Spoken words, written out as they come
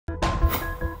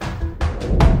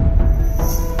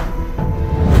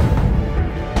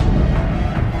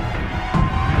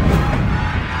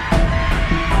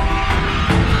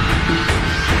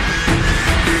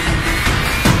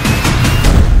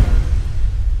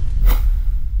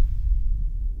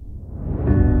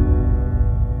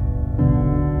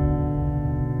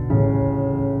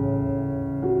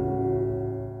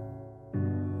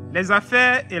Les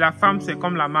affaires et la femme, c'est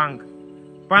comme la mangue.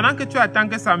 Pendant que tu attends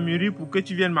que ça mûrit pour que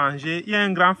tu viennes manger, il y a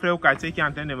un grand frère au quartier qui est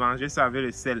en train de manger ça avec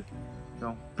le sel.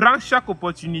 Donc, prends chaque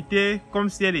opportunité comme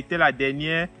si elle était la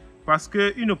dernière, parce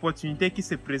qu'une opportunité qui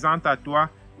se présente à toi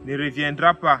ne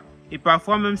reviendra pas. Et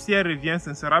parfois, même si elle revient,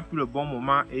 ce ne sera plus le bon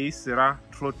moment et il sera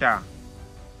trop tard.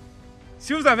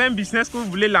 Si vous avez un business que vous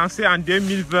voulez lancer en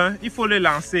 2020, il faut le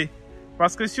lancer.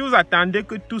 Parce que si vous attendez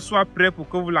que tout soit prêt pour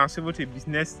que vous lancez votre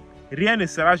business, rien ne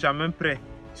sera jamais prêt.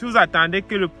 Si vous attendez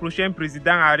que le prochain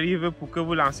président arrive pour que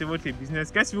vous lancez votre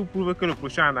business, qu'est-ce qui vous prouve que le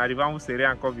prochain en arrivant, vous serez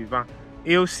encore vivant?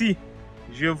 Et aussi,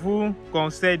 je vous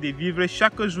conseille de vivre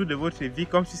chaque jour de votre vie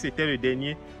comme si c'était le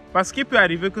dernier. Parce qu'il peut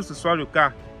arriver que ce soit le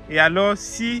cas. Et alors,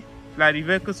 si il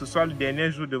arrivait que ce soit le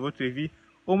dernier jour de votre vie,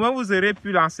 au moins vous aurez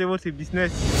pu lancer votre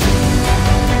business.